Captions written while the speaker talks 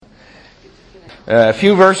A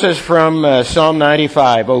few verses from Psalm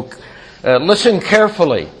 95. Listen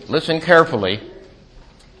carefully. Listen carefully.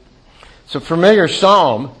 It's a familiar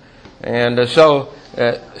psalm, and so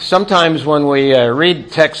sometimes when we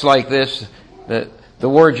read texts like this, the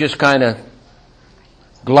words just kind of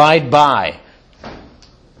glide by.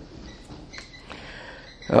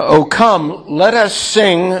 O come, let us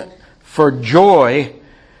sing for joy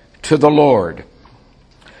to the Lord.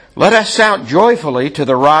 Let us shout joyfully to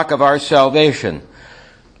the rock of our salvation.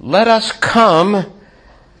 Let us come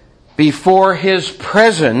before His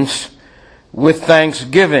presence with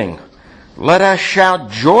thanksgiving. Let us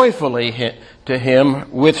shout joyfully to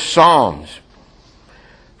Him with psalms.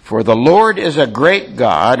 For the Lord is a great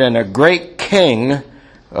God and a great King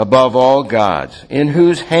above all gods, in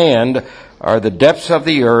whose hand are the depths of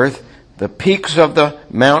the earth. The peaks of the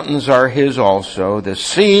mountains are His also. The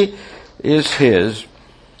sea is His,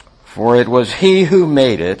 for it was He who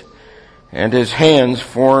made it, and His hands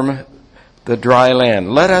form the dry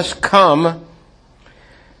land. Let us come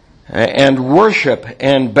and worship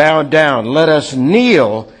and bow down. Let us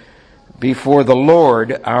kneel before the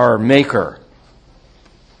Lord our Maker.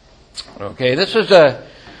 Okay, this is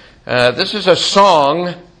a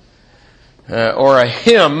song or a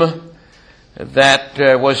hymn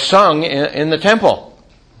that was sung in the temple.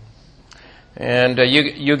 And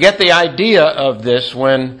you get the idea of this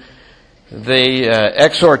when the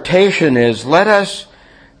exhortation is, let us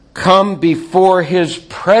come before His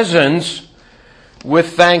presence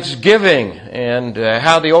with thanksgiving. And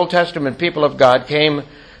how the Old Testament people of God came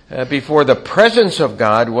before the presence of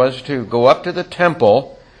God was to go up to the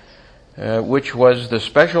temple, which was the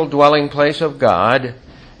special dwelling place of God,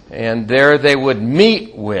 and there they would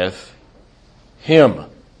meet with Him.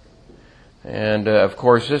 And of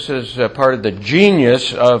course, this is part of the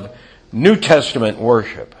genius of New Testament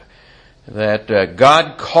worship, that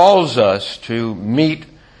God calls us to meet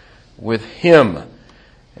with Him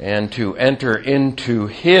and to enter into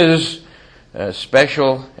His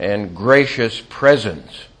special and gracious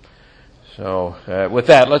presence. So with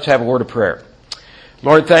that, let's have a word of prayer.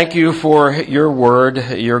 Lord, thank You for Your word.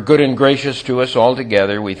 You're good and gracious to us all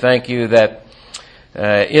together. We thank You that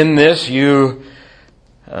in this You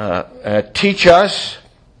teach us,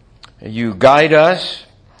 You guide us,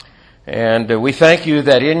 and we thank You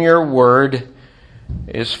that in Your word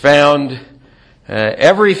is found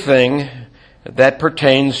everything that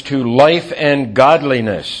pertains to life and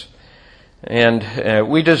godliness. And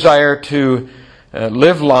we desire to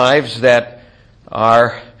live lives that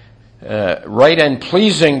are right and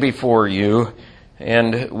pleasing before You,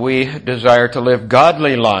 and we desire to live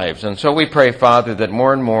godly lives. And so we pray, Father, that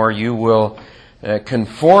more and more You will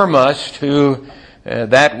conform us to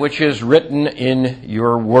that which is written in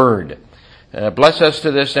Your word. Bless us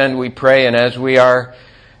to this end, we pray, and as we are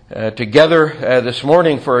together this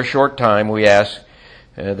morning for a short time, we ask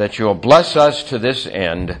that You'll bless us to this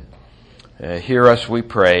end. Hear us, we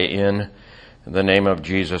pray, in the name of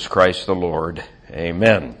Jesus Christ the Lord.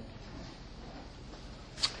 Amen.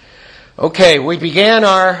 Okay, we began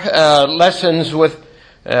our lessons with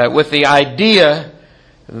the idea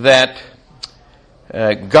that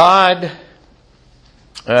God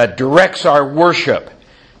directs our worship,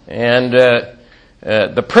 and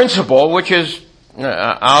the principle, which is,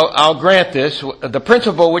 I'll grant this, the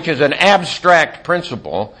principle, which is an abstract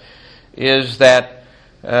principle, is that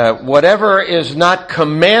whatever is not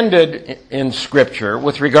commanded in Scripture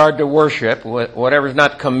with regard to worship, whatever is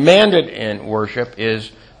not commanded in worship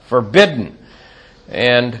is forbidden.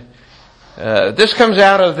 And this comes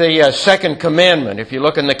out of the second commandment. If you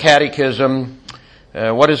look in the Catechism,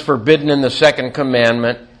 what is forbidden in the second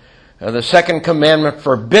commandment? The second commandment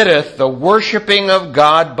forbiddeth the worshiping of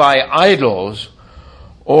God by idols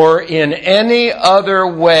or in any other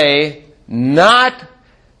way not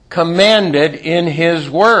commanded in His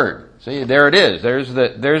word. See, there it is. There's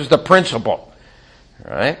the principle.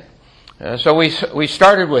 All right? So we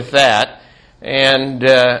started with that. And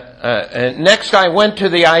next I went to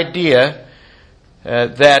the idea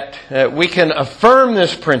that we can affirm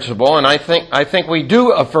this principle, and I think we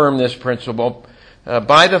do affirm this principle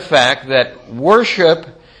by the fact that worship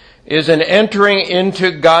is an entering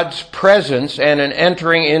into God's presence and an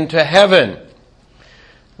entering into heaven.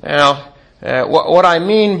 Now, what I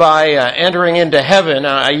mean by entering into heaven,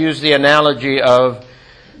 I use the analogy of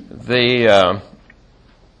the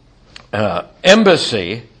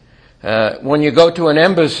embassy. When you go to an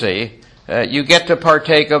embassy, you get to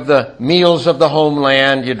partake of the meals of the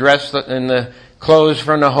homeland, you dress in the clothes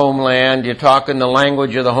from the homeland, you talk in the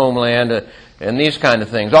language of the homeland, and these kind of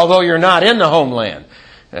things. Although you're not in the homeland.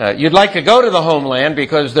 You'd like to go to the homeland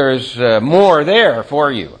because there's more there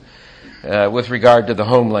for you. with regard to the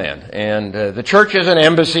homeland. And the church is an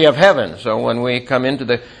embassy of heaven. So when we come into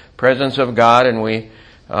the presence of God and we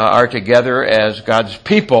are together as God's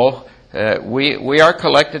people, we are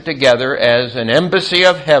collected together as an embassy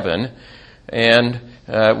of heaven, and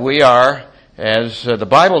we are, as the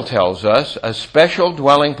Bible tells us, a special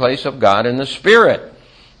dwelling place of God in the Spirit.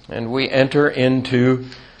 And we enter into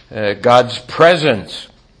God's presence.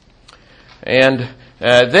 And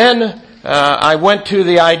then I went to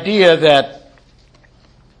the idea that,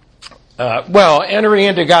 entering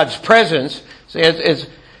into God's presence, it's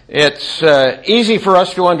easy for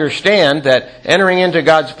us to understand that entering into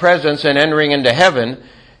God's presence and entering into heaven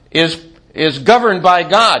is governed by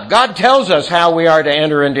God. God tells us how we are to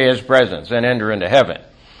enter into His presence and enter into heaven.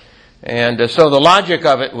 And so the logic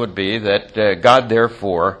of it would be that God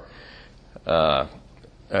therefore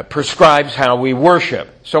prescribes how we worship.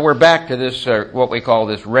 So we're back to this, what we call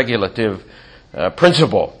this regulative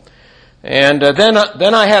principle. And then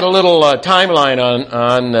I had a little timeline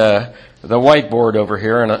on the whiteboard over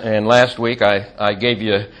here, and last week I gave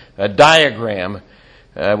you a diagram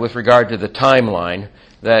with regard to the timeline,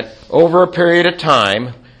 that over a period of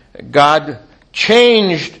time, God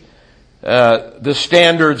changed the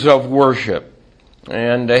standards of worship.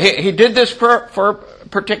 And He did this for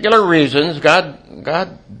particular reasons. God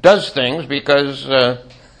does things because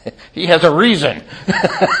He has a reason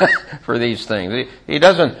for these things. He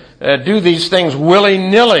doesn't do these things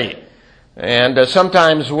willy-nilly. And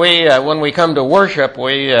sometimes when we come to worship,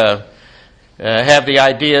 we have the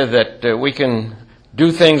idea that we can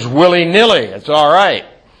do things willy-nilly. It's all right.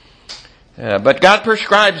 But God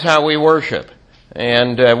prescribes how we worship.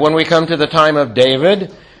 And when we come to the time of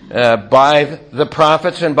David, by the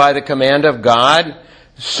prophets and by the command of God,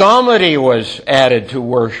 psalmody was added to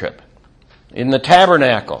worship in the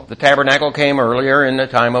tabernacle. The tabernacle came earlier in the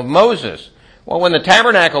time of Moses. Well, when the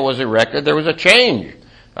tabernacle was erected, there was a change,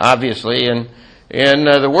 obviously, in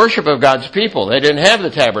the worship of God's people. They didn't have the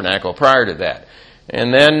tabernacle prior to that.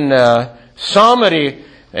 And then psalmody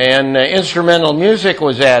and instrumental music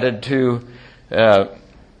was added to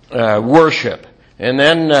worship. And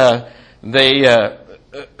then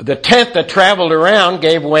the tent that traveled around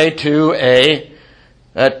gave way to a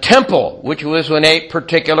temple, which was in a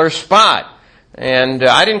particular spot. And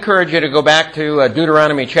I'd encourage you to go back to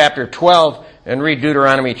Deuteronomy chapter 12 and read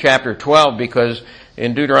Deuteronomy chapter 12, because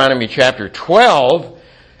in Deuteronomy chapter 12,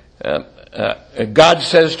 God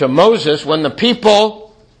says to Moses, when the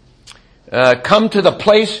people come to the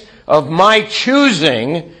place of my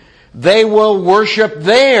choosing, they will worship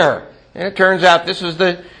there. And it turns out this is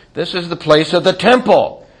the place of the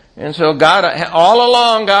temple. And so God, all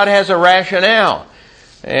along, God has a rationale.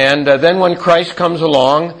 And then when Christ comes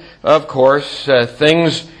along, of course,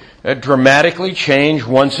 things dramatically change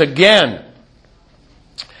once again.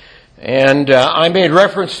 And I made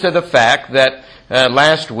reference to the fact that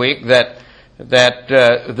last week that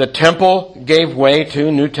the temple gave way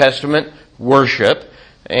to New Testament worship,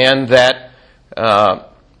 and that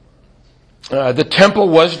the temple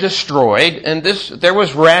was destroyed, and there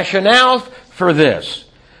was rationale for this,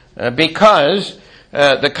 because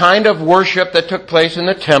the kind of worship that took place in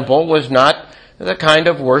the temple was not the kind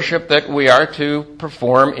of worship that we are to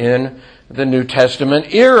perform in the New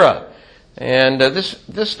Testament era. And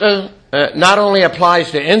this not only applies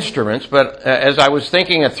to instruments, but as I was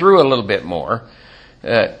thinking it through a little bit more,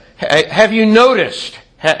 have you noticed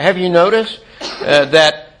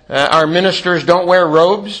that our ministers don't wear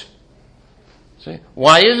robes? See?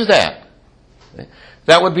 Why is that?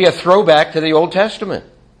 That would be a throwback to the Old Testament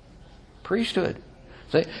priesthood.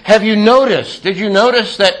 See? Did you notice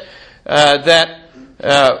that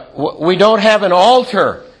we don't have an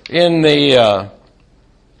altar in the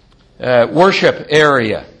worship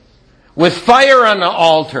area with fire on the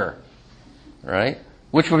altar, right?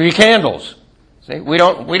 Which would be candles. See? We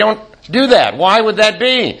don't do that. Why would that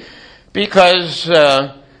be? Because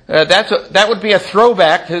that would be a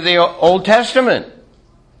throwback to the Old Testament.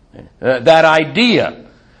 That idea.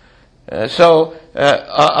 So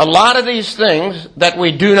a lot of these things that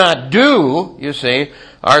we do not do, you see,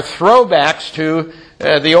 are throwbacks to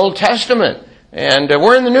the Old Testament. And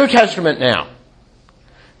we're in the New Testament now.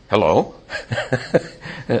 Hello?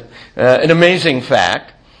 An amazing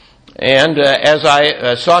fact. And as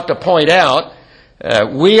I sought to point out,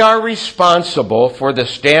 we are responsible for the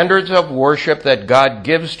standards of worship that God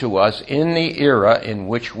gives to us in the era in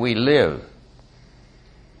which we live.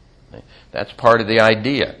 That's part of the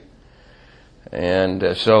idea.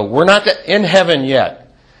 And so we're not in heaven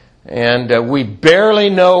yet. And we barely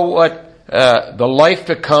know what the life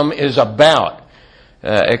to come is about,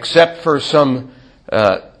 except for some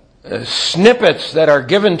snippets that are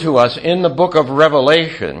given to us in the book of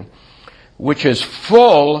Revelation, which is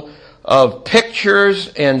full of pictures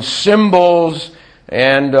and symbols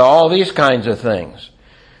and all these kinds of things.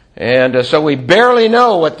 And so we barely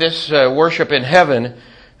know what this worship in heaven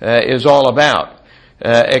is all about.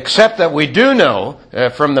 Except that we do know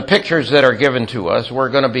from the pictures that are given to us, we're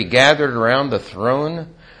going to be gathered around the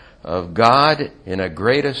throne of God in a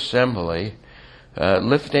great assembly,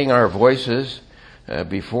 lifting our voices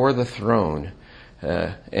before the throne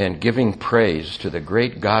and giving praise to the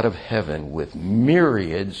great God of heaven with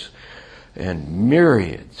myriads and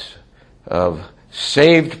myriads of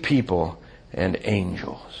saved people and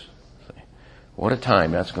angels. What a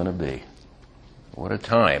time that's going to be. What a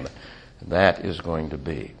time that is going to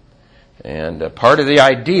be. And part of the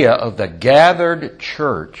idea of the gathered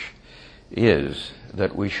church is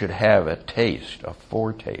that we should have a taste, a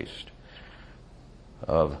foretaste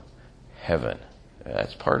of heaven.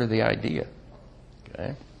 That's part of the idea.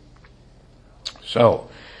 Okay? So,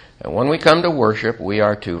 when we come to worship, we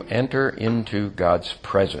are to enter into God's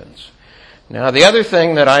presence. Now, the other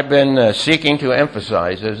thing that I've been seeking to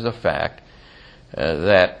emphasize is the fact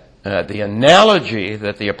that the analogy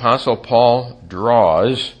that the Apostle Paul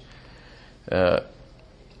draws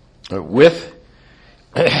with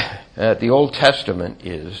the Old Testament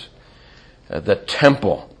is the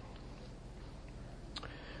temple.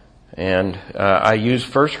 And I use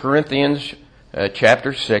 1 Corinthians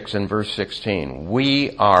chapter 6 and verse 16.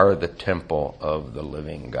 We are the temple of the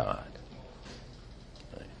living God.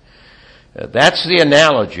 That's the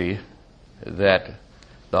analogy that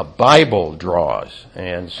the Bible draws.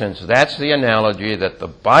 And since that's the analogy that the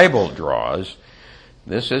Bible draws,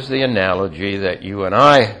 this is the analogy that you and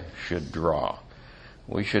I should draw.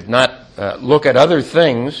 We should not look at other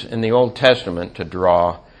things in the Old Testament to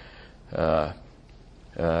draw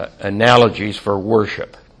analogies for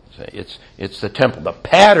worship. It's the temple. The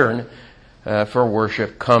pattern for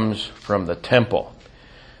worship comes from the temple.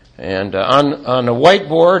 And on the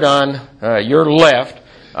whiteboard on your left,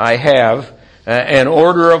 I have an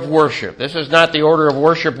order of worship. This is not the order of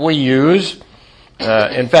worship we use.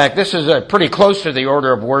 In fact, this is pretty close to the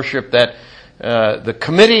order of worship that the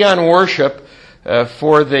Committee on Worship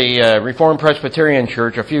for the Reformed Presbyterian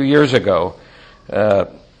Church a few years ago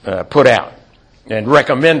put out and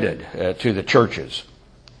recommended to the churches.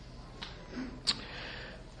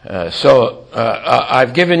 So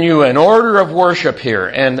I've given you an order of worship here.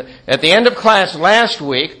 And at the end of class last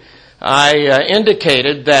week, I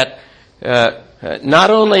indicated that not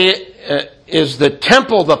only is the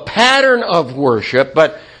temple the pattern of worship,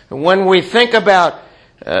 but when we think about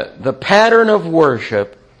the pattern of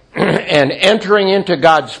worship and entering into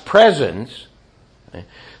God's presence,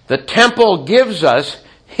 the temple gives us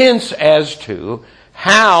hints as to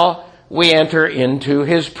how we enter into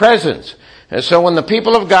His presence. And so when the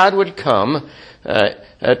people of God would come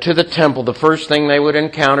to the temple, the first thing they would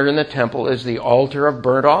encounter in the temple is the altar of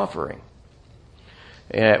burnt offering,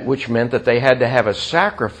 which meant that they had to have a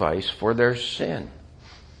sacrifice for their sin.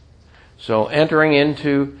 So entering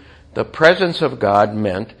into the presence of God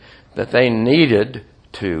meant that they needed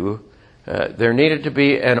to, there needed to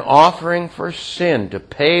be an offering for sin to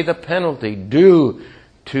pay the penalty due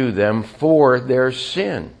to them for their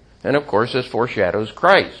sin. And of course, this foreshadows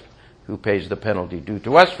Christ, who pays the penalty due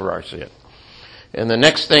to us for our sin. And the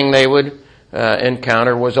next thing they would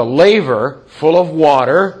encounter was a laver full of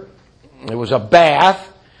water. It was a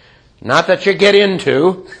bath, not that you get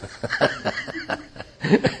into,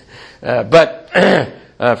 but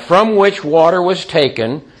from which water was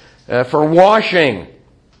taken for washing.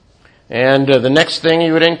 And the next thing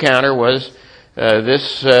you would encounter was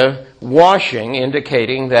this washing,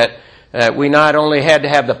 indicating that we not only had to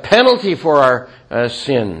have the penalty for our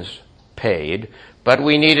sins paid, but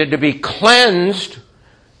we needed to be cleansed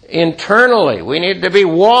internally. We needed to be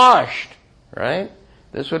washed, right?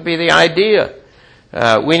 This would be the idea.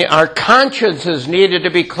 Our consciences needed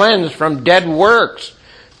to be cleansed from dead works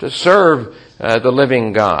to serve the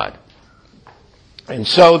living God. And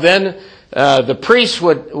so then the priests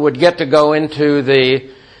would get to go into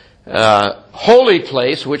the holy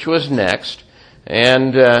place, which was next.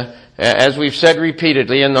 And as we've said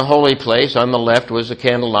repeatedly, in the holy place, on the left was the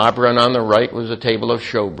candelabra, and on the right was a table of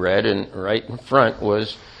showbread, and right in front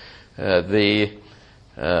was the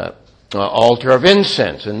altar of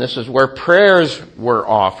incense. And this is where prayers were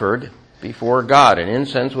offered before God. And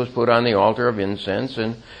incense was put on the altar of incense,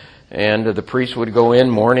 and the priest would go in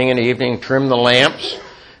morning and evening, trim the lamps,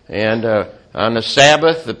 and on the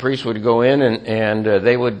Sabbath, the priest would go in and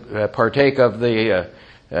they would partake of the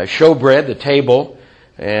showbread, the table,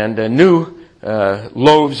 and new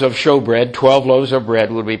loaves of showbread, 12 loaves of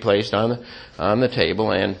bread would be placed on the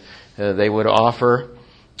table, and they would offer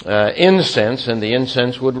incense, and the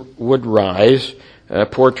incense would rise,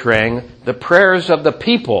 portraying the prayers of the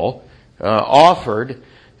people offered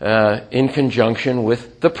in conjunction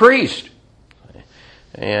with the priest.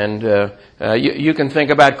 And you can think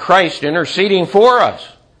about Christ interceding for us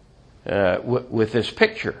with this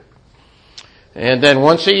picture. And then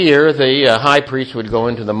once a year, the high priest would go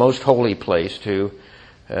into the most holy place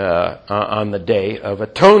on the Day of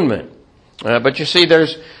Atonement. But you see,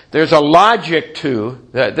 there's a logic to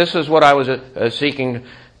this is what I was seeking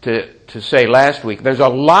to say last week. There's a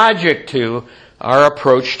logic to our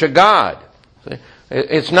approach to God.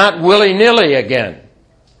 It's not willy-nilly again.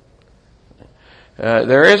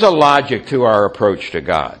 There is a logic to our approach to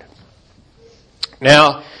God.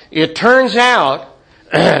 Now, it turns out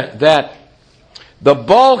that the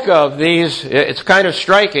bulk of these, it's kind of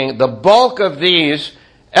striking, the bulk of these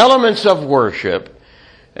elements of worship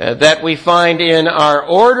that we find in our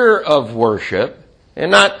order of worship,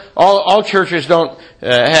 and not all churches don't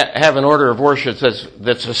have an order of worship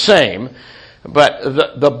that's the same, but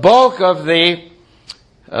the bulk of the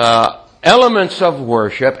elements of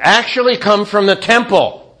worship actually come from the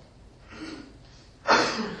temple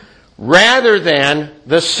rather than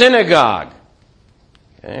the synagogue.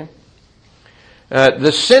 Okay?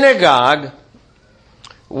 The synagogue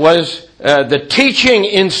was the teaching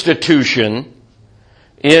institution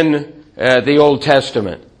in the Old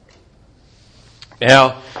Testament.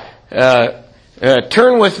 Now,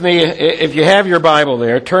 turn with me, if you have your Bible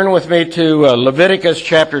there, turn with me to Leviticus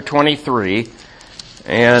chapter 23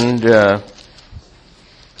 and the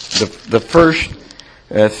first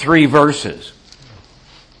 3 verses.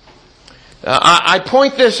 I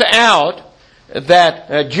point this out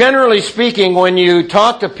that generally speaking, when you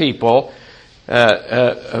talk to people,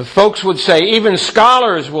 folks would say, even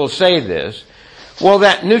scholars will say this, well,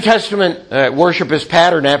 that New Testament worship is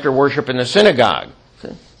patterned after worship in the synagogue.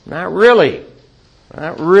 Not really.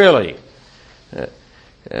 Not really.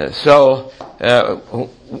 So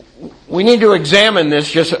we need to examine this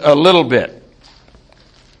just a little bit.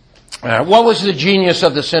 What was the genius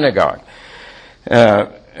of the synagogue?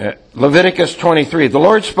 Leviticus 23. The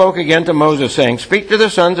Lord spoke again to Moses, saying, "Speak to the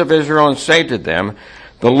sons of Israel and say to them,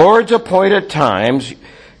 the Lord's appointed times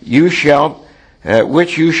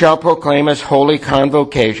which you shall proclaim as holy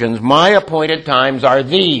convocations. My appointed times are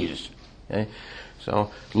these." Okay? So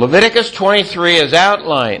Leviticus 23 is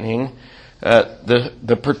outlining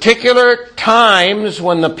the particular times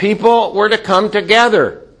when the people were to come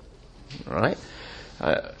together, right?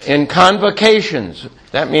 In convocations.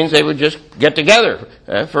 That means they would just get together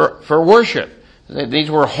for worship. These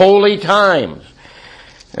were holy times.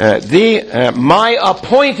 My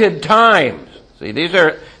appointed times. See, these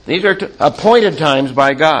are appointed times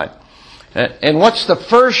by God. And what's the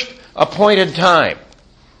first appointed time?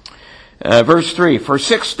 Verse 3, "For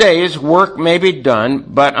 6 days work may be done,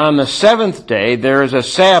 but on the 7th day there is a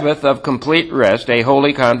Sabbath of complete rest, a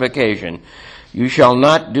holy convocation. You shall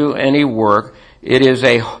not do any work. It is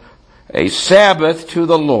a Sabbath to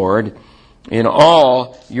the Lord in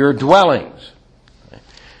all your dwellings."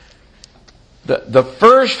 The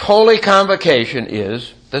first holy convocation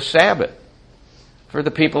is the Sabbath, for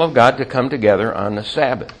the people of God to come together on the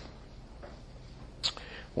Sabbath.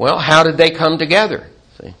 Well, how did they come together?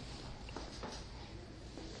 See?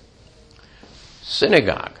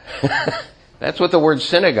 Synagogue. That's what the word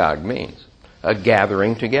synagogue means. A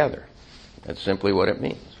gathering together. That's simply what it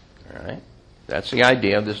means. All right? That's the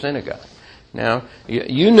idea of the synagogue. Now,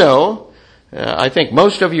 you know, I think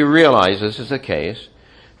most of you realize this is the case,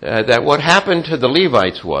 that what happened to the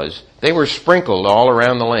Levites was they were sprinkled all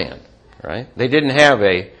around the land, right? They didn't have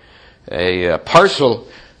a parcel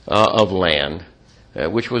of land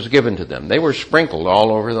which was given to them. They were sprinkled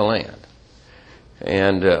all over the land.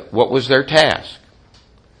 And what was their task?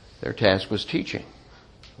 Their task was teaching.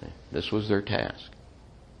 This was their task.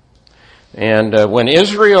 And when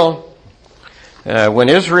Israel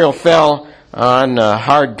fell on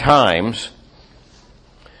hard times,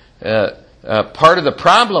 part of the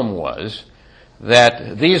problem was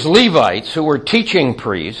that these Levites, who were teaching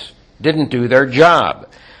priests, didn't do their job.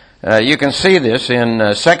 You can see this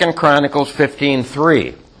in 2 Chronicles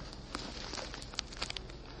 15:3.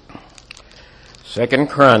 2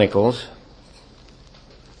 Chronicles.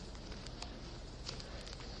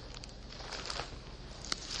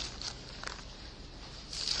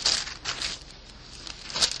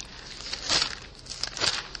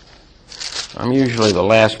 I'm usually the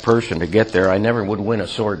last person to get there. I never would win a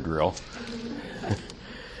sword drill.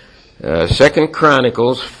 2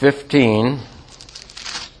 Chronicles 15.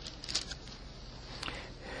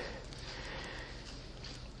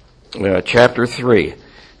 chapter 3,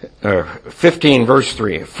 15, verse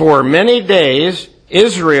 3. For many days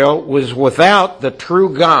Israel was without the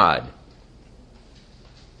true God,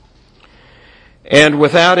 and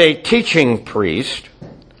without a teaching priest,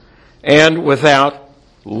 and without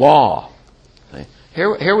law.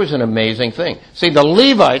 Here was an amazing thing. See, the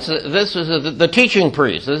Levites, this is the teaching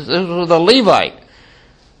priest, this was the Levite.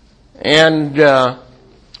 And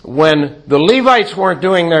when the Levites weren't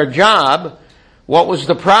doing their job, what was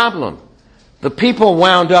the problem? The people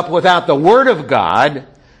wound up without the Word of God,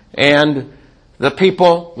 and the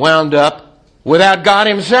people wound up without God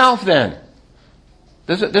Himself then.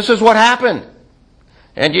 This is what happened.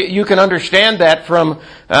 And you can understand that from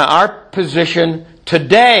our position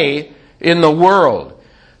today in the world.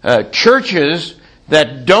 Churches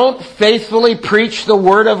that don't faithfully preach the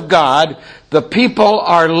Word of God, the people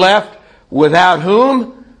are left without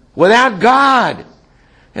whom? Without God.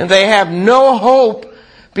 And they have no hope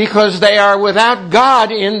because they are without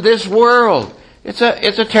God in this world. It's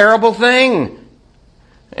a terrible thing.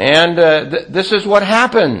 And this is what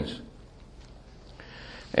happens.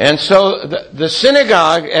 And so the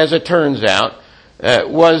synagogue, as it turns out,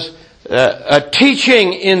 was a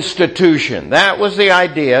teaching institution. That was the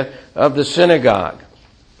idea of the synagogue.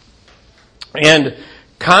 And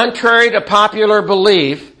contrary to popular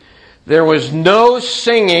belief, there was no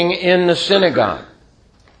singing in the synagogue.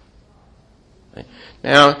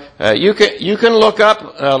 Now, you can look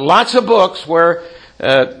up lots of books where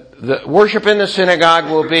the worship in the synagogue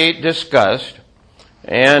will be discussed,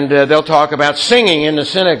 and they'll talk about singing in the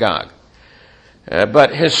synagogue.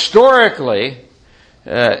 But historically,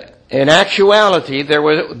 in actuality, there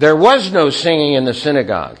was no singing in the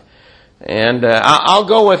synagogue. And I'll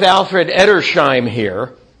go with Alfred Edersheim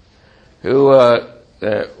here, who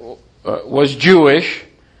was Jewish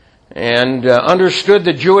and understood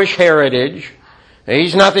the Jewish heritage.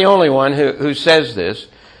 He's not the only one who says this,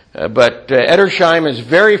 but Edersheim is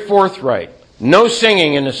very forthright. No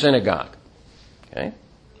singing in the synagogue. Okay?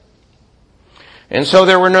 And so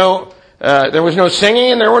there was no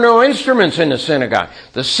singing and there were no instruments in the synagogue.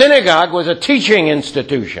 The synagogue was a teaching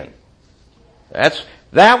institution.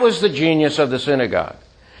 That was the genius of the synagogue.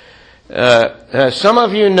 Some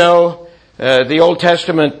of you know the Old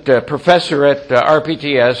Testament professor at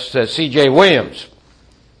RPTS, C.J. Williams.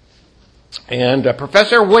 And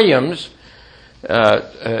Professor Williams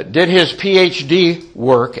did his PhD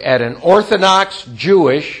work at an Orthodox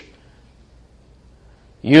Jewish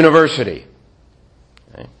university.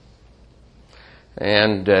 Okay?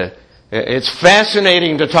 And it's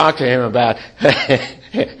fascinating to talk to him about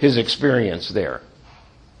his experience there.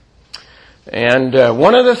 And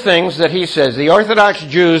one of the things that he says, the Orthodox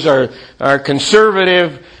Jews are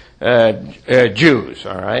conservative Jews,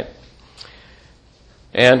 all right?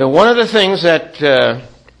 And one of the things that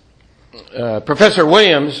Professor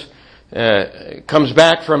Williams comes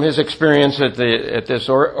back from his experience at this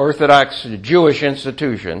Orthodox Jewish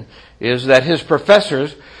institution is that his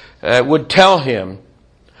professors would tell him,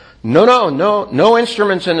 no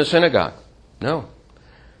instruments in the synagogue. No.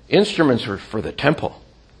 Instruments are for the temple.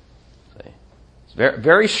 See? It's very,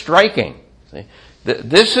 very striking. See?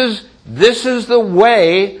 This is the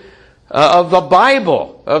way of the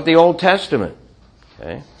Bible, of the Old Testament.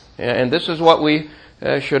 Okay? And this is what we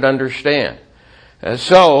should understand.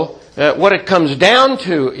 So, what it comes down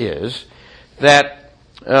to is that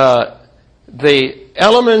the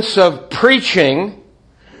elements of preaching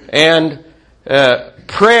and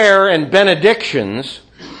prayer and benedictions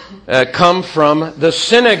come from the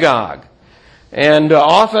synagogue. And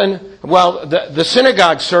often, the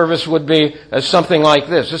synagogue service would be something like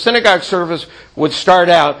this. The synagogue service would start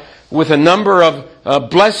out with a number of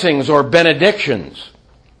blessings or benedictions.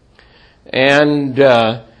 And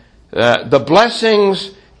the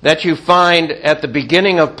blessings that you find at the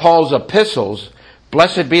beginning of Paul's epistles,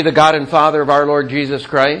 blessed be the God and Father of our Lord Jesus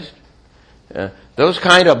Christ, those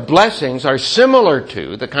kind of blessings are similar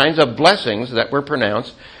to the kinds of blessings that were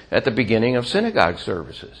pronounced at the beginning of synagogue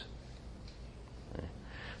services.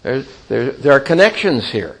 There are connections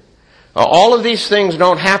here. All of these things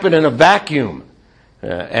don't happen in a vacuum,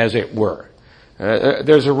 as it were.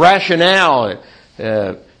 There's a rationale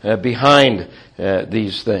behind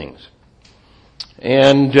these things.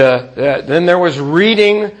 And then there was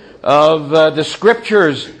reading of the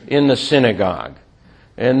scriptures in the synagogue.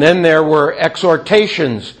 And then there were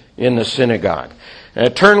exhortations in the synagogue.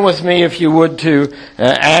 Turn with me, if you would, to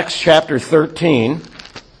Acts chapter 13.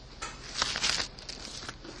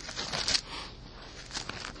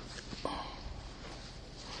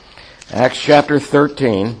 Acts chapter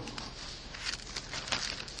 13.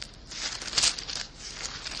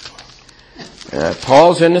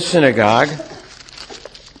 Paul's in the synagogue.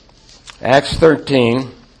 Acts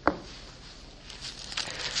 13,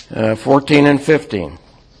 14 and 15.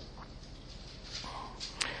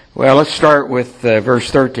 Well, let's start with verse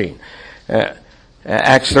 13.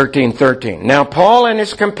 Acts 13:13. Now Paul and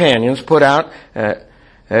his companions put out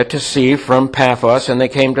to sea from Paphos, and they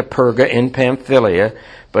came to Perga in Pamphylia.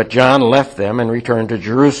 But John left them and returned to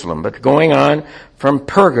Jerusalem. But going on from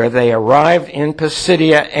Perga, they arrived in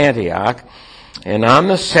Pisidia Antioch, and on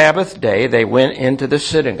the Sabbath day they went into the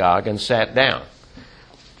synagogue and sat down.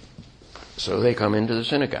 So they come into the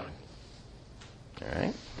synagogue. All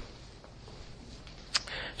right?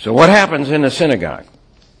 So what happens in the synagogue?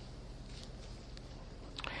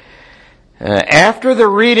 After the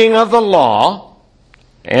reading of the law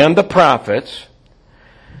and the prophets,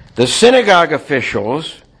 the synagogue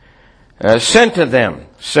officials sent to them,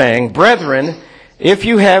 saying, "Brethren, if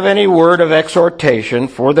you have any word of exhortation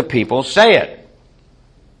for the people, say it."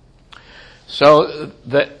 So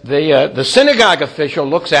the synagogue official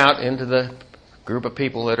looks out into the group of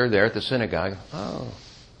people that are there at the synagogue. Oh,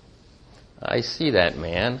 I see that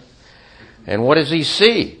man. And what does he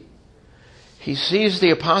see? He sees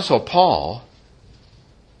the Apostle Paul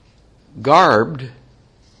garbed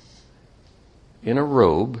in a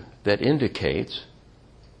robe that indicates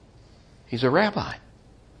he's a rabbi.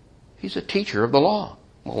 He's a teacher of the law.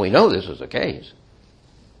 Well, we know this is the case.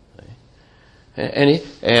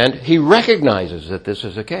 And he recognizes that this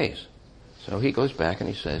is the case. So he goes back and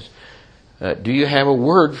he says, do you have a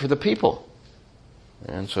word for the people?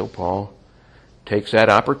 And so Paul takes that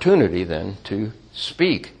opportunity then to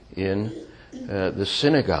speak in the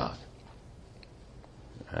synagogue.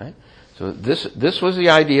 All right? So this was the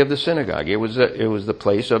idea of the synagogue. It was the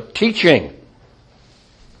place of teaching.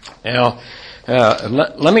 Now,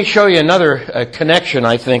 let me show you another connection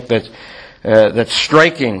I think that's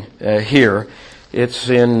striking here. It's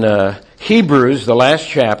in Hebrews, the last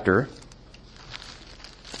chapter.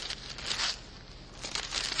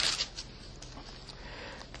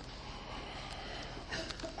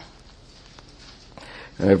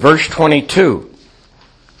 Verse 22.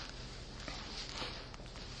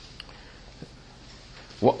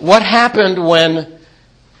 What happened when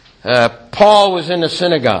Paul was in the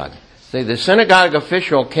synagogue? The synagogue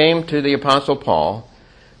official came to the Apostle Paul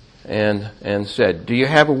and said, "Do you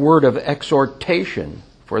have a word of exhortation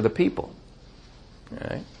for the people?" All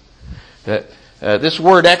right. This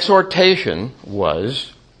word exhortation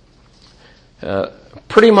was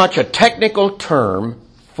pretty much a technical term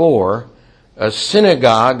for a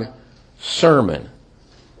synagogue sermon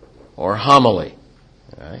or homily.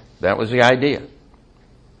 All right? That was the idea.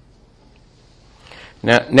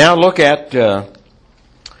 Now look at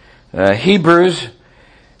Hebrews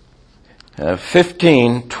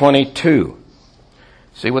 15:22.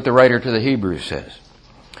 See what the writer to the Hebrews says.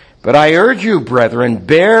 "But I urge you, brethren,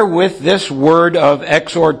 bear with this word of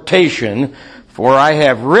exhortation, for I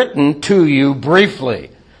have written to you briefly."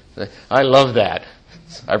 I love that.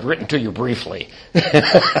 I've written to you briefly.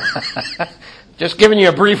 Just giving you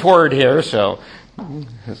a brief word here, so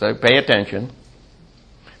pay attention.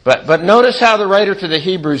 But notice how the writer to the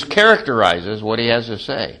Hebrews characterizes what he has to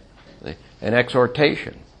say, an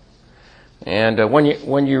exhortation. And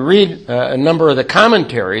when you read a number of the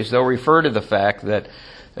commentaries, they'll refer to the fact that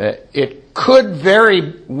it could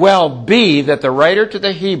very well be that the writer to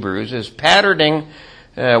the Hebrews is patterning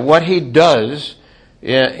what he does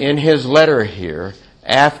in his letter here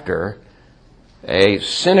after a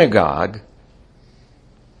synagogue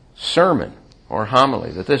sermon or homily.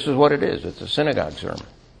 That this is what it is. It's a synagogue sermon.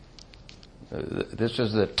 This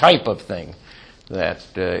is the type of thing that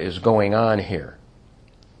is going on here.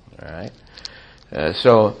 All right.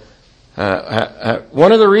 So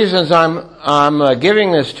one of the reasons I'm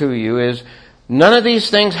giving this to you is none of these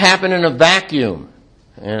things happen in a vacuum,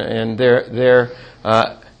 and there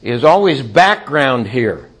is always background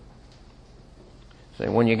here.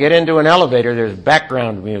 So when you get into an elevator, there's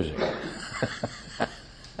background music.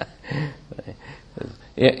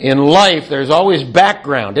 In life, there's always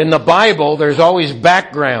background. In the Bible, there's always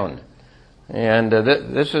background, and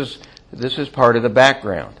this is part of the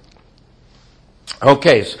background.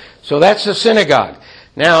 Okay, so that's the synagogue.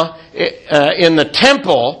 Now, in the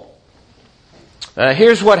temple,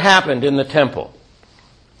 here's what happened in the temple.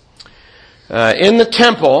 In the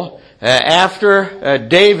temple, after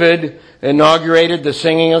David inaugurated the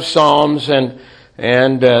singing of psalms and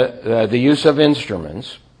the use of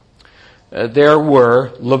instruments, there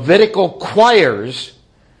were Levitical choirs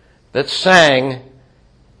that sang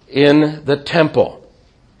in the temple.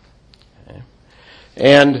 Okay.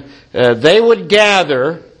 And they would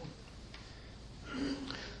gather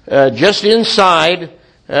just inside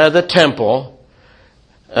the temple,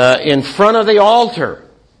 in front of the altar.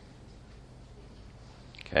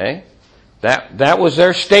 Okay? That was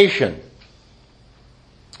their station.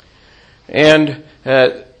 And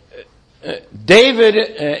David,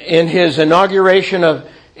 in his inauguration of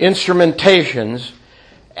instrumentations,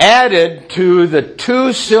 added to the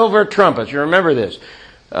 2 silver trumpets. You remember this.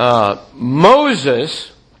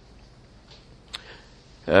 Moses,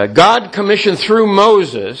 God commissioned through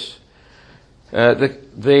Moses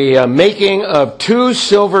the making of 2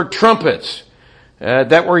 silver trumpets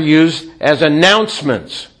that were used as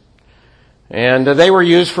announcements. And they were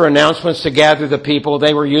used for announcements to gather the people.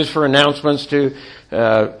 They were used for announcements to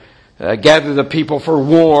gather the people for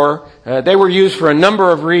war. They were used for a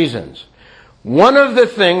number of reasons. One of the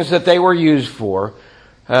things that they were used for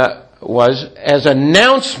was as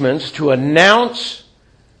announcements to announce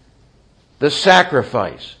the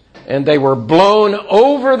sacrifice. And they were blown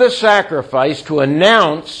over the sacrifice to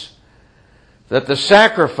announce that the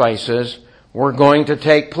sacrifices were going to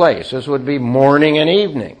take place. This would be morning and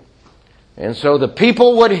evening. And so the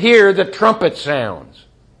people would hear the trumpet sounds.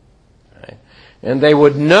 Right? And they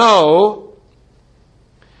would know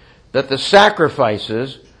that the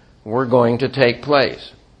sacrifices were going to take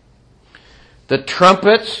place. The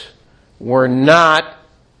trumpets were not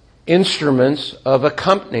instruments of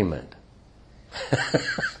accompaniment.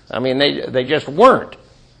 I mean, they just weren't.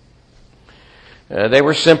 They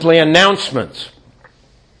were simply announcements.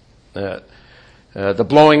 The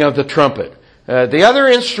blowing of the trumpet. The other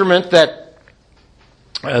instrument that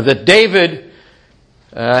David,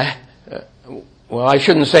 well, I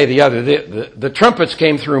shouldn't say the other. The trumpets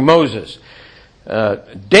came through Moses.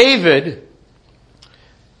 David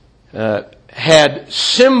had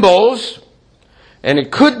cymbals, and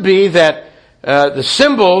it could be that the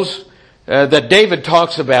cymbals that David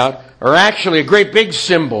talks about are actually great big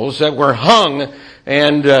cymbals that were hung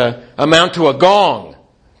and amount to a gong.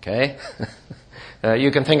 Okay?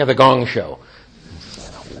 You can think of the Gong Show.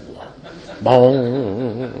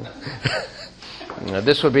 Boom.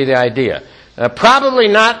 This would be the idea. Probably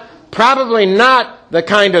not the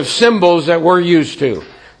kind of cymbals that we're used to.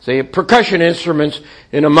 See, percussion instruments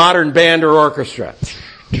in a modern band or orchestra,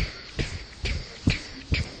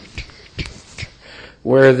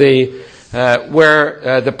 where the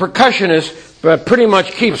percussionist pretty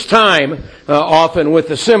much keeps time often with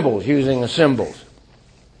the cymbals, using the cymbals.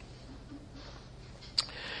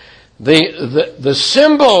 The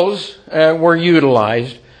cymbals were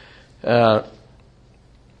utilized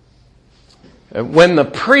when the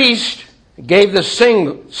priest gave the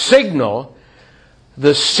signal.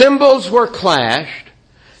 The cymbals were clashed,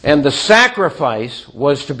 and the sacrifice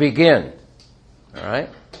was to begin. All right?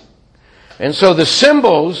 And so the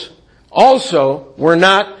cymbals also were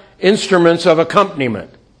not instruments of accompaniment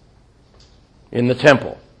in the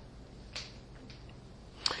temple.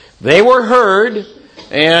 They were heard,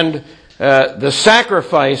 and the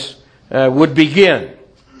sacrifice would begin.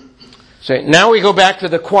 So now we go back to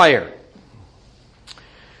the choir.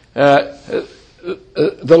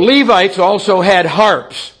 The Levites also had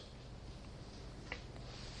harps.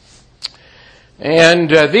 And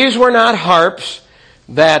these were not harps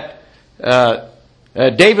that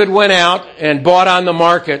David went out and bought on the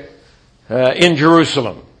market in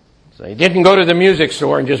Jerusalem. So he didn't go to the music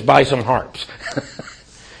store and just buy some harps.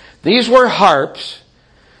 These were harps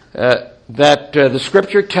that the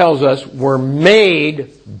Scripture tells us were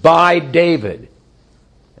made by David,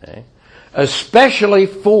 okay, especially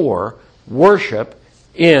for worship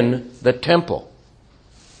in the temple.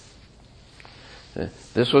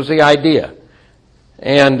 This was the idea.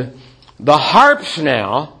 And the harps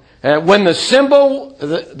now, when the cymbal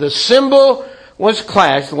was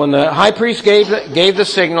clashed, when the high priest gave the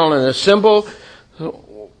signal and the cymbal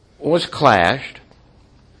was clashed,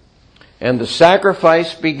 and the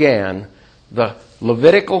sacrifice began, the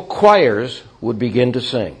Levitical choirs would begin to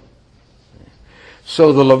sing.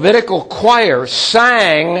 So the Levitical choir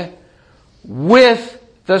sang with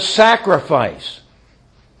the sacrifice.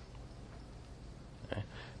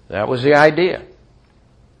 That was the idea.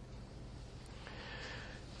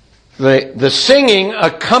 The singing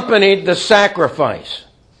accompanied the sacrifice.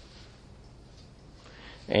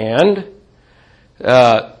 And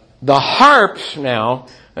the harps now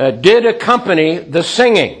did accompany the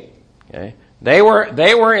singing. Okay? They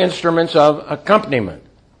were instruments of accompaniment.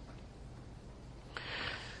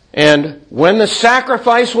 And when the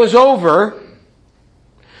sacrifice was over,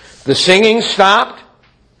 the singing stopped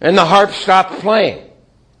and the harp stopped playing.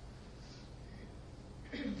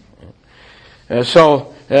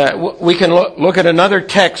 So we can look at another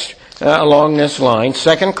text along this line,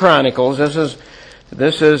 2 Chronicles. This is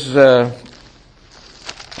This is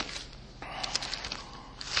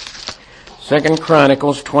 2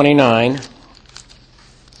 Chronicles 29.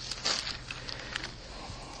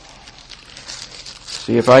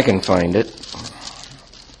 See if I can find it.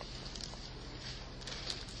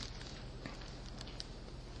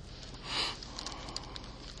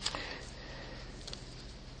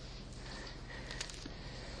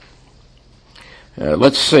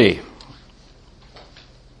 Let's see.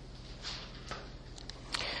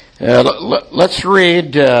 Let's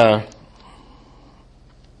read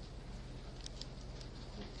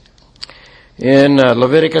in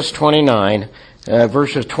Leviticus 29,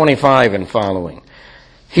 verses 25 and following.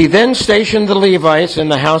 He then stationed the Levites in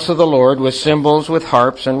the house of the Lord with cymbals, with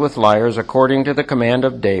harps, and with lyres, according to the command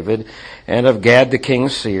of David, and of Gad the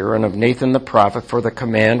king's seer, and of Nathan the prophet, for the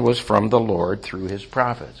command was from the Lord through his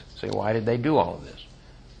prophets. See, why did they do all of this?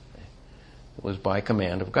 It was by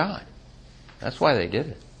command of God. That's why they did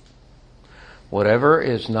it. Whatever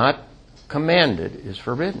is not commanded is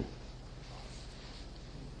forbidden.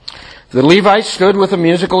 The Levites stood with the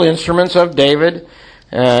musical instruments of David,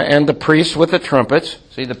 and the priests with the trumpets.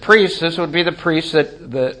 See, the priests, this would be the priests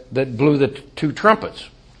that blew the two trumpets.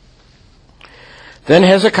 Then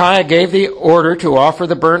Hezekiah gave the order to offer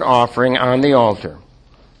the burnt offering on the altar.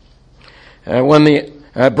 When the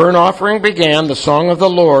burnt offering began, the song of the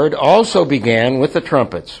Lord also began with the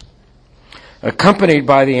trumpets, accompanied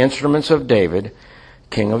by the instruments of David,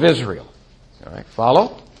 king of Israel. All right,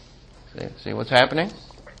 follow? See what's happening?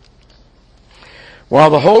 While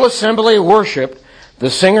the whole assembly worshiped, the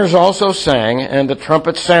singers also sang, and the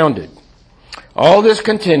trumpets sounded. All this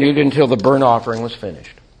continued until the burnt offering was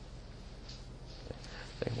finished.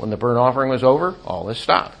 When the burnt offering was over, all this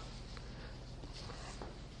stopped.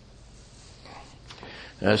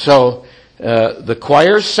 So the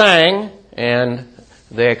choirs sang, and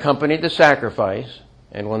they accompanied the sacrifice,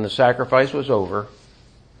 and when the sacrifice was over,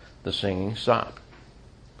 the singing stopped.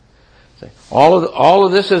 All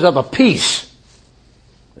of this is of a piece,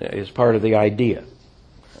 is part of the idea.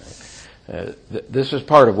 This is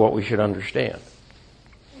part of what we should understand.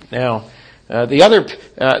 Now, the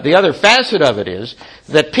other facet of it is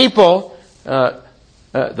that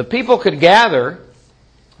the people could gather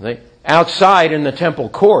outside in the temple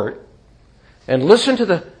court and listen to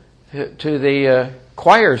the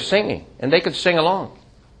choir singing, and they could sing along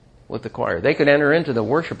with the choir. They could enter into the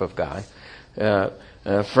worship of God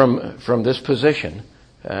from this position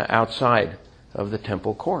outside of the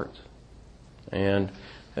temple courts, and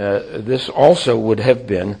this also would have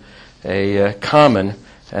been a common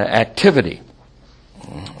activity.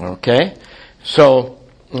 Okay, so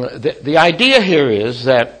the idea here is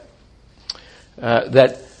that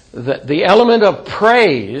the element of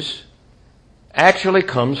praise actually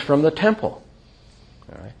comes from the temple.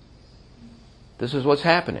 All right, this is what's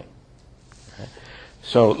happening. Right.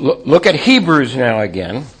 So look at Hebrews now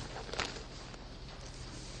again.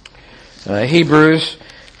 Hebrews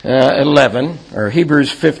 11, or Hebrews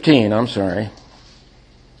 15, I'm sorry.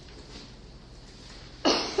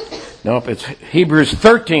 Nope, it's Hebrews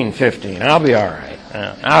 13:15. I'll be all right.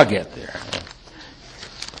 I'll get there.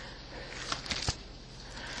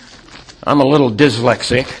 I'm a little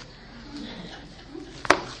dyslexic.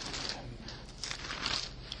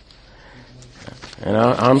 And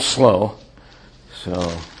I'm slow. So,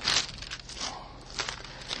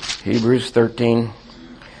 Hebrews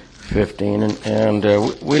 13:15, and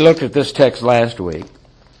we looked at this text last week.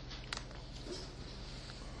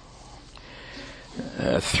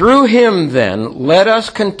 Through him, then, let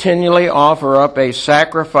us continually offer up a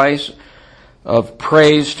sacrifice of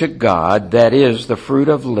praise to God, that is, the fruit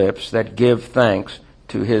of lips that give thanks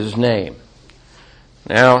to his name.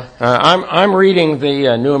 Now, I'm reading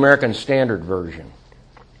the New American Standard Version,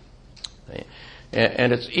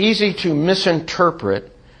 and it's easy to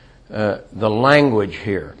misinterpret the language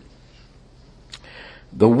here.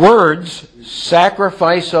 The words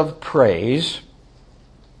sacrifice of praise,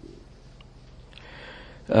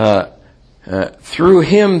 through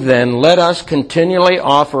him then let us continually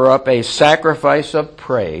offer up a sacrifice of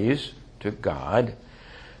praise to God.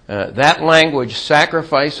 That language,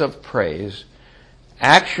 sacrifice of praise,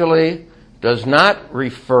 actually does not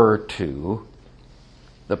refer to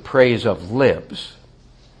the praise of lips.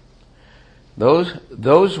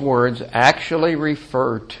 Those words actually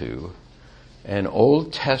refer to an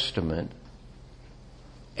Old Testament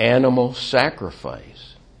animal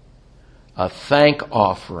sacrifice, a thank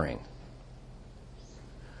offering,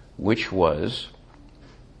 which was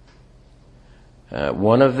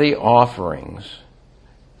one of the offerings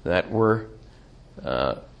that were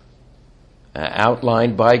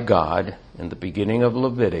outlined by God in the beginning of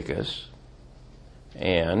Leviticus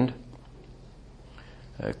and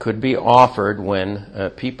could be offered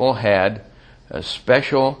when people had a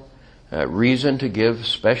special reason to give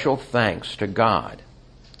special thanks to God.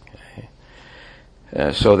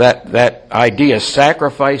 Okay. So that idea,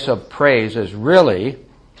 sacrifice of praise, is really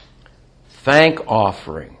thank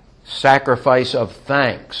offering, sacrifice of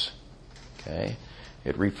thanks. Okay.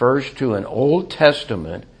 It refers to an Old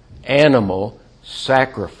Testament animal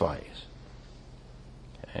sacrifice.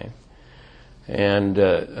 Okay. And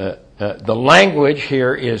the language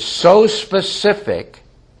here is so specific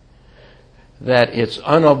that it's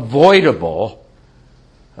unavoidable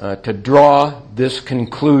to draw this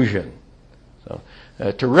conclusion. So,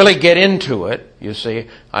 to really get into it, you see,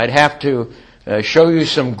 I'd have to show you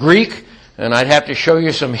some Greek, and I'd have to show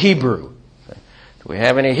you some Hebrew. Do we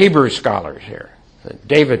have any Hebrew scholars here?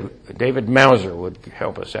 David Mauser would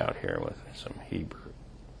help us out here with some Hebrew.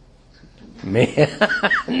 Me?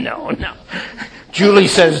 No. Julie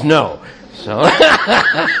says no. So,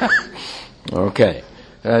 okay.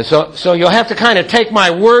 So you'll have to kind of take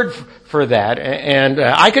my word for that, and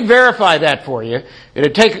I could verify that for you.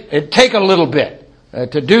 It'd take a little bit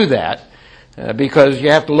to do that, because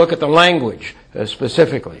you have to look at the language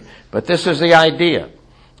specifically. But this is the idea.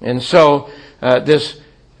 And so this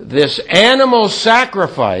animal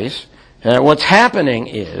sacrifice, what's happening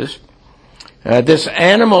is this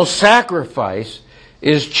animal sacrifice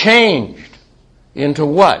is changed into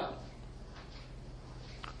what?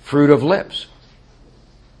 Fruit of lips.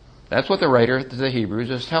 That's what the writer of the Hebrews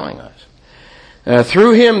is telling us.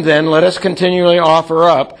 Through him, then, let us continually offer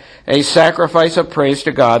up a sacrifice of praise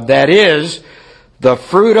to God, that is, the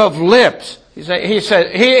fruit of lips. He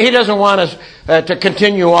doesn't want us to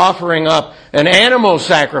continue offering up an animal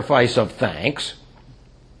sacrifice of thanks.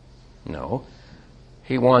 No.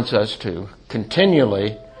 He wants us to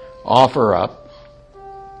continually offer up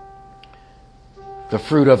the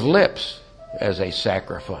fruit of lips as a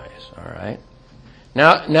sacrifice. All right?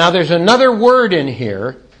 Now there's another word in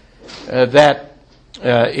here that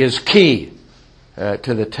is key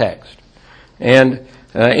to the text. And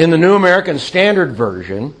in the New American Standard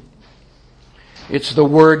Version, it's the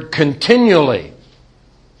word continually.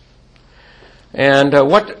 And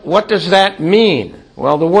what does that mean?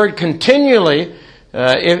 Well, the word continually,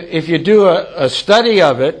 if you do a study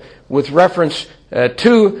of it with reference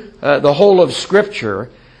to the whole of Scripture,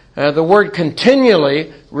 the word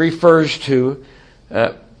continually refers to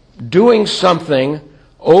doing something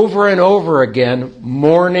over and over again,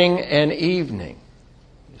 morning and evening.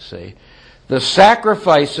 You see, the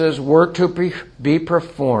sacrifices were to be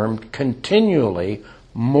performed continually,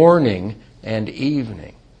 morning and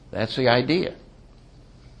evening. That's the idea.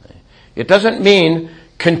 It doesn't mean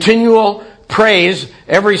continual praise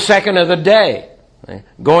every second of the day,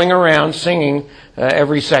 going around singing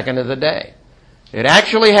every second of the day. It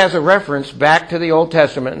actually has a reference back to the Old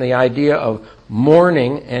Testament and the idea of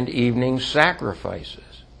morning and evening sacrifices.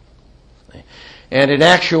 And in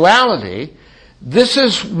actuality, this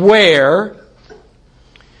is where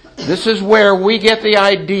we get the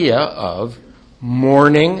idea of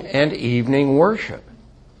morning and evening worship.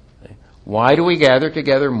 Why do we gather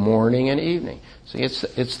together morning and evening? See,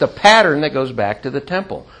 it's the pattern that goes back to the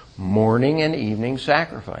temple. Morning and evening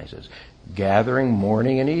sacrifices. Gathering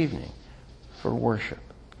morning and evening for worship.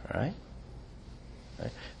 All right?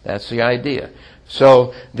 That's the idea.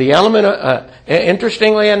 So the element,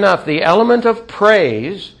 interestingly enough, the element of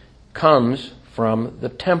praise comes from the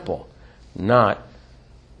temple, not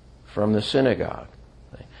from the synagogue.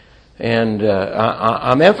 And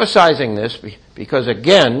I'm emphasizing this because,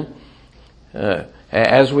 again,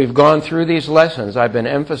 as we've gone through these lessons, I've been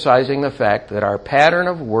emphasizing the fact that our pattern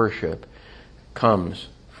of worship comes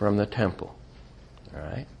from the temple. All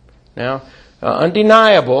right? Now,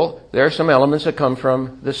 undeniable, there are some elements that come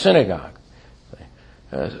from the synagogue.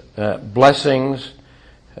 Blessings,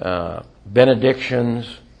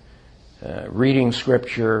 benedictions, reading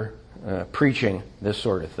Scripture, preaching, this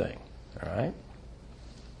sort of thing. All right?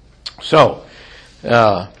 So,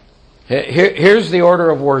 here's the order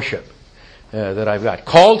of worship that I've got.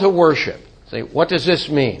 Call to worship. Say, what does this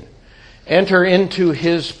mean? Enter into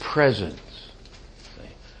His presence.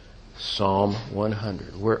 Psalm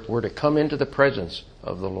 100. We're to come into the presence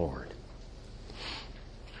of the Lord.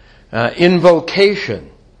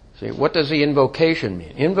 Invocation. See, what does the invocation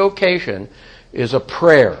mean? Invocation is a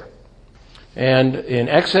prayer. And in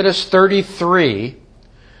Exodus 33,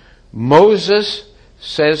 Moses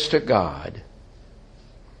says to God,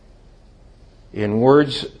 in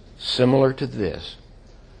words similar to this,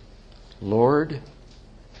 Lord,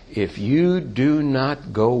 if you do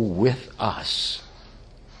not go with us,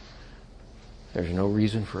 there's no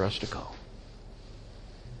reason for us to go.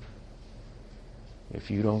 if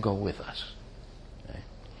you don't go with us. Okay?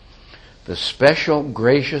 The special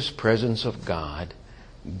gracious presence of God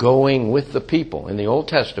going with the people. In the Old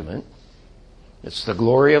Testament, it's the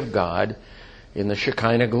glory of God in the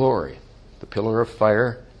Shekinah glory. The pillar of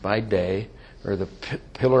fire by day, or the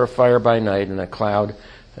pillar of fire by night, and a cloud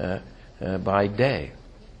by day.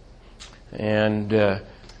 And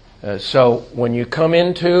so when you come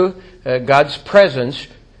into God's presence,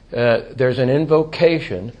 there's an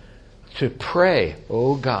invocation to pray,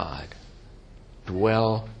 "O God,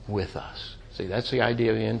 dwell with us." See, that's the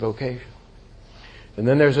idea of the invocation. And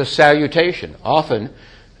then there's a salutation. Often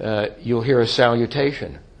you'll hear a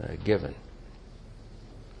salutation given.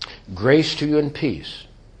 Grace to you and peace.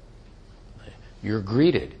 You're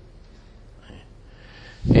greeted.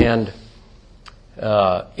 And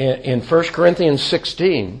in 1 Corinthians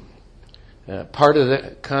 16, part of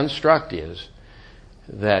the construct is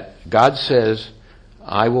that God says,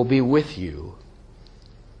 "I will be with you."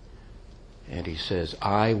 And He says,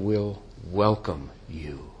 "I will welcome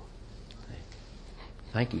you."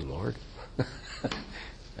 Thank you, Lord.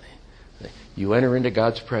 You enter into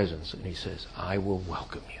God's presence, and He says, "I will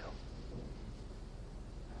welcome you."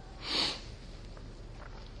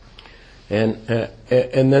 And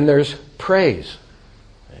then there's praise.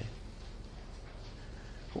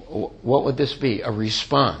 What would this be? A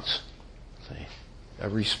response. A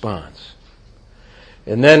response.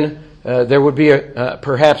 And then there would be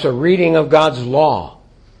perhaps a reading of God's law.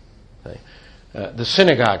 The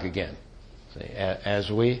synagogue again. As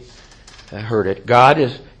we heard it, God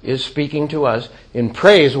is speaking to us. In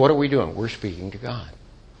praise, what are we doing? We're speaking to God.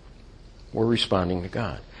 We're responding to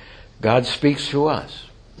God. God speaks to us.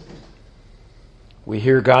 We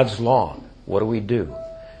hear God's law. What do?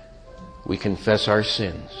 We confess our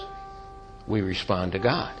sins. We respond to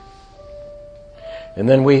God. And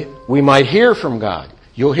then we might hear from God.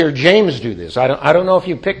 You'll hear James do this. I don't know if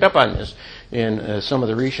you picked up on this in some of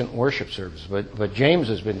the recent worship services, but James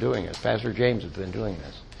has been doing it. Pastor James has been doing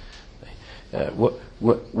this.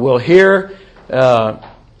 We'll hear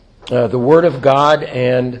the Word of God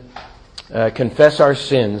and confess our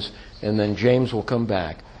sins, and then James will come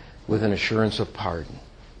back with an assurance of pardon.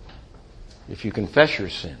 If you confess your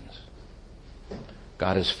sins,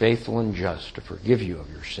 God is faithful and just to forgive you of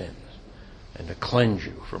your sins and to cleanse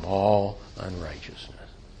you from all unrighteousness.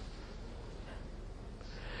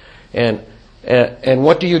 And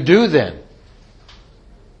what do you do then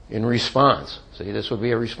in response? See, this would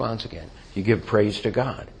be a response again. You give praise to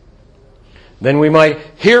God. Then we might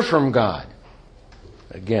hear from God.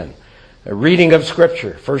 Again, a reading of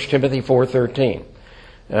Scripture, 1 Timothy 4:13.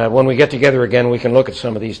 When we get together again, we can look at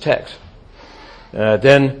some of these texts.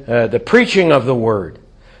 Then the preaching of the Word.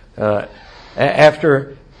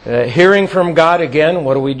 After hearing from God again,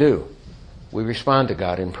 what do? We respond to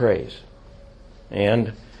God in praise.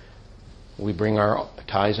 And we bring our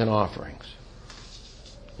tithes and offerings.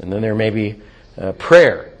 And then there may be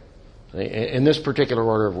prayer. In this particular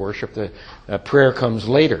order of worship, the prayer comes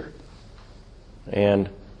later. And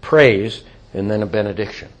praise, and then a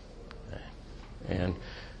benediction. And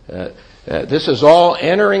this is all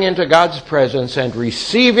entering into God's presence and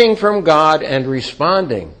receiving from God and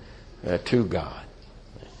responding to God.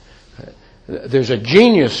 There's a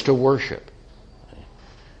genius to worship.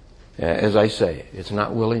 As I say, it's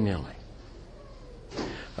not willy-nilly.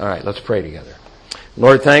 All right, let's pray together.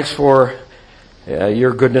 Lord, thanks for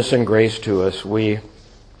your goodness and grace to us. We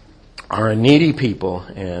are a needy people,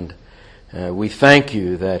 and we thank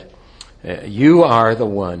you that you are the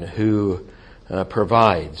one who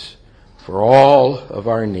provides for all of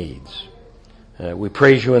our needs. We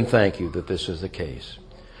praise you and thank you that this is the case.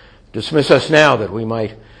 Dismiss us now that we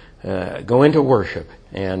might go into worship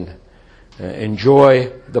and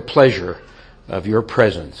enjoy the pleasure of your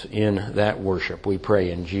presence in that worship. We pray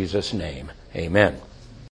in Jesus' name. Amen.